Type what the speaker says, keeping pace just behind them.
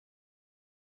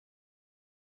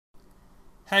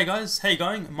Hey guys, how you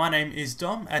going? My name is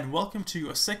Dom and welcome to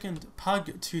your second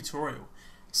Pug tutorial.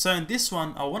 So in this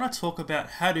one I want to talk about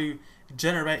how to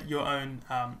generate your own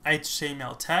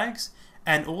HTML tags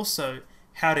and also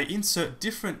how to insert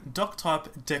different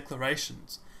doctype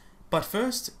declarations. But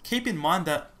first, keep in mind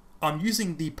that I'm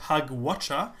using the Pug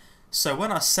Watcher, so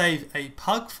when I save a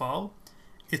Pug file,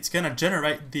 it's going to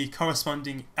generate the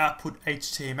corresponding output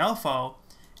HTML file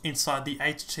inside the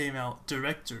HTML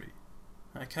directory.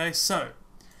 Okay, so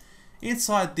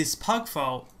inside this Pug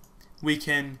file, we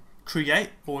can create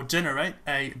or generate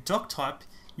a doctype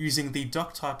using the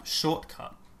doctype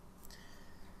shortcut.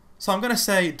 So I'm going to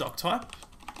say doctype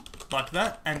like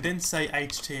that and then say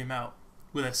HTML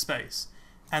with a space.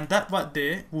 And that right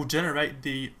there will generate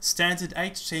the standard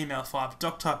HTML5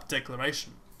 doctype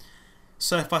declaration.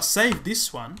 So if I save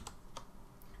this one,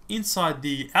 inside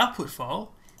the output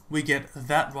file, we get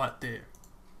that right there.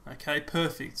 Okay,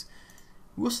 perfect.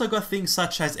 We also got things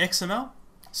such as XML.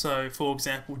 So for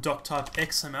example, doctype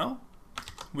XML,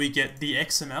 we get the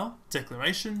XML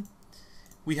declaration.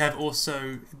 We have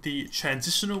also the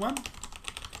transitional one.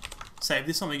 Save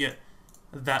this one, we get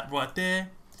that right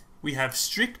there. We have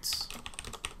strict.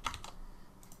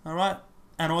 Alright,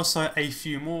 and also a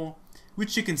few more,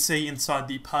 which you can see inside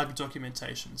the Pug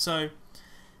documentation. So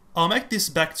I'll make this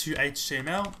back to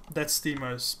HTML. That's the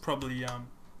most probably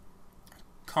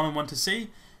common one to see,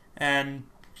 and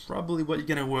probably what you're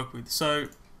going to work with. So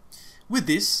with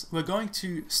this, we're going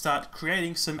to start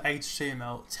creating some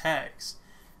HTML tags.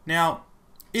 Now,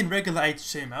 in regular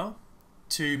HTML,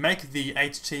 to make the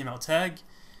HTML tag,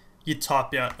 you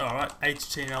type out, alright,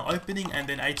 HTML opening and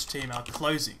then HTML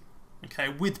closing. Okay,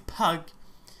 with Pug,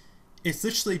 it's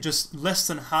literally just less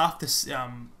than half this,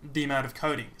 the amount of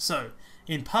coding. So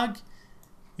in Pug,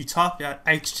 you type out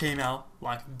HTML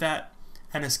like that,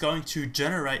 and it's going to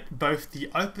generate both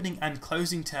the opening and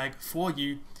closing tag for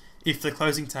you if the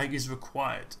closing tag is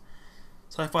required.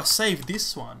 So if I save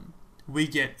this one, we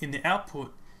get in the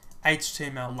output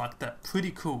HTML like that.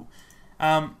 Pretty cool.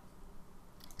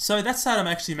 So that's how to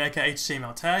actually make an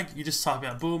HTML tag. You just type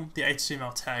out, boom, the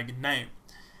HTML tag name.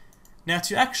 Now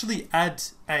to actually add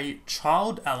a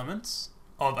child element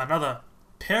of another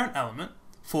parent element,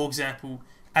 for example,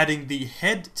 adding the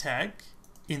head tag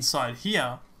inside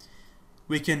here,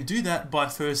 we can do that by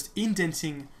first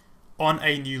indenting on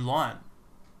a new line.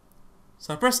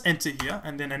 So I press enter here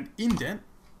and then an indent.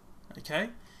 Okay,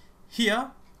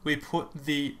 here we put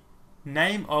the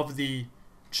name of the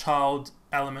child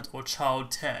element or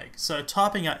child tag. So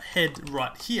typing out head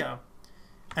right here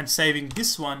and saving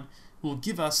this one will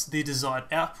give us the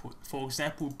desired output. For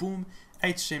example, boom,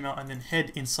 HTML and then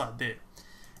head inside there.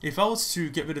 If I was to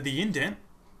get rid of the indent,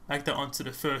 make that onto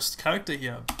the first character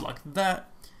here, like that,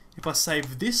 if I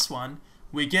save this one,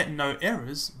 we get no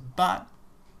errors, but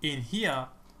in here,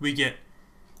 we get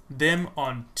them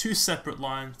on two separate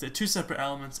lines. They're two separate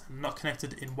elements and not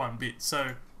connected in one bit.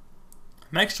 So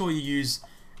make sure you use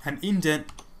an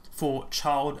indent for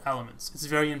child elements. It's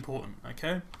very important,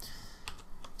 okay?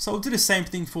 So we'll do the same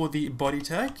thing for the body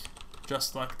tag,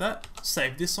 just like that.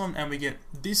 Save this one and we get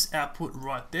this output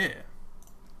right there.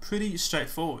 Pretty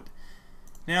straightforward.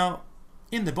 Now,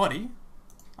 in the body,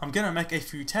 I'm going to make a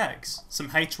few tags, some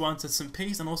H1s and some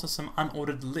Ps and also some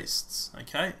unordered lists,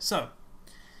 okay? So,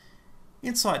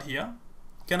 inside here, I'm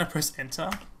going to press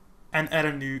enter and add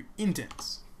a new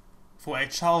indent for a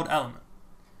child element.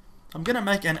 I'm going to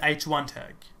make an H1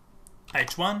 tag.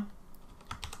 H1,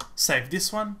 save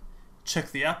this one,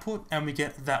 check the output and we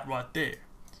get that right there.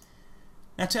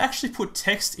 Now to actually put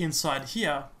text inside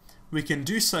here, we can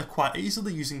do so quite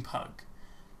easily using Pug.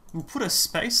 We'll put a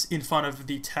space in front of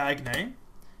the tag name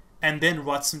and then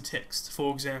write some text.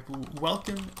 For example,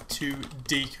 welcome to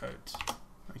Decode.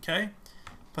 Okay?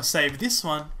 If I save this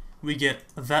one, we get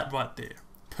that right there.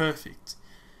 Perfect.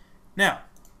 Now,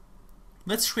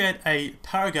 let's create a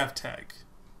paragraph tag.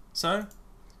 So,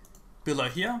 below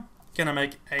here, gonna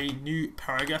make a new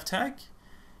paragraph tag.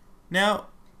 Now,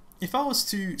 if I was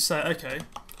to say, okay,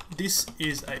 this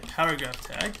is a paragraph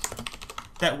tag,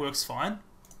 that works fine.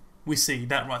 We see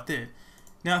that right there.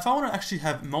 Now, if I want to actually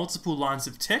have multiple lines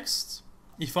of text,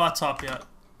 if I type out,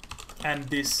 and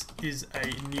this is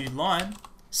a new line,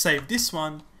 save this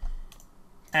one,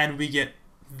 and we get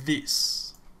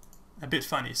this. A bit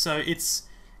funny. So it's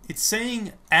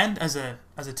saying and as a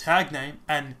tag name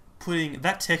and putting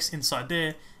that text inside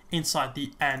there, inside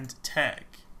the and tag.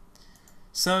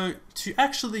 So to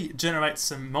actually generate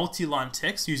some multi-line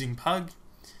text using Pug,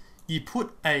 you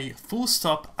put a full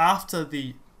stop after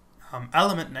the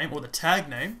element name or the tag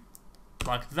name,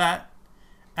 like that,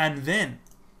 and then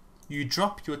you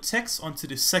drop your text onto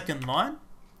the second line,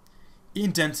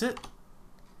 indent it,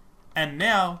 and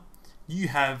now you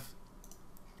have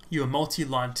your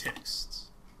multi-line text.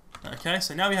 Okay,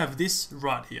 so now we have this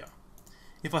right here.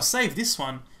 If I save this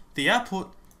one, the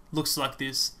output looks like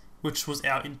this, which was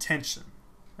our intention.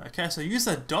 Okay, so use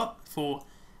that dot for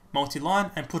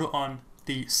multi-line and put it on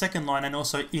the second line and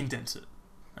also indent it.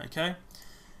 Okay,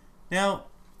 now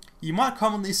you might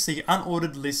commonly see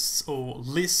unordered lists or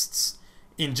lists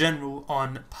in general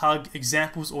on Pug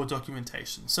examples or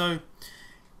documentation. So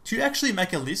to actually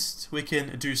make a list, we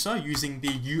can do so using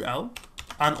the UL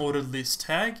unordered list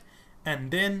tag,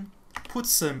 and then put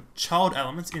some child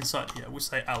elements inside here. We'll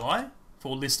say li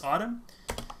for list item.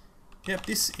 Yep,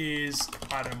 this is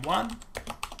item 1,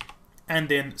 and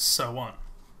then so on.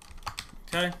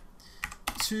 Okay,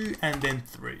 2 and then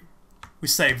 3. We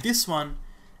save this one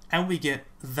and we get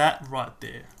that right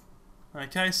there.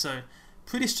 Okay, so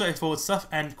pretty straightforward stuff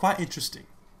and quite interesting.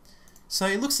 So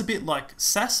it looks a bit like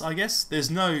SAS, I guess.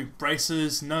 There's no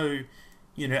braces, no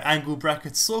angle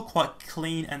brackets. It's all quite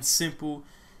clean and simple,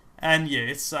 and yeah,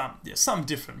 it's something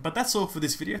different. But that's all for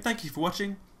this video. Thank you for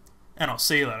watching, and I'll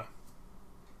see you later.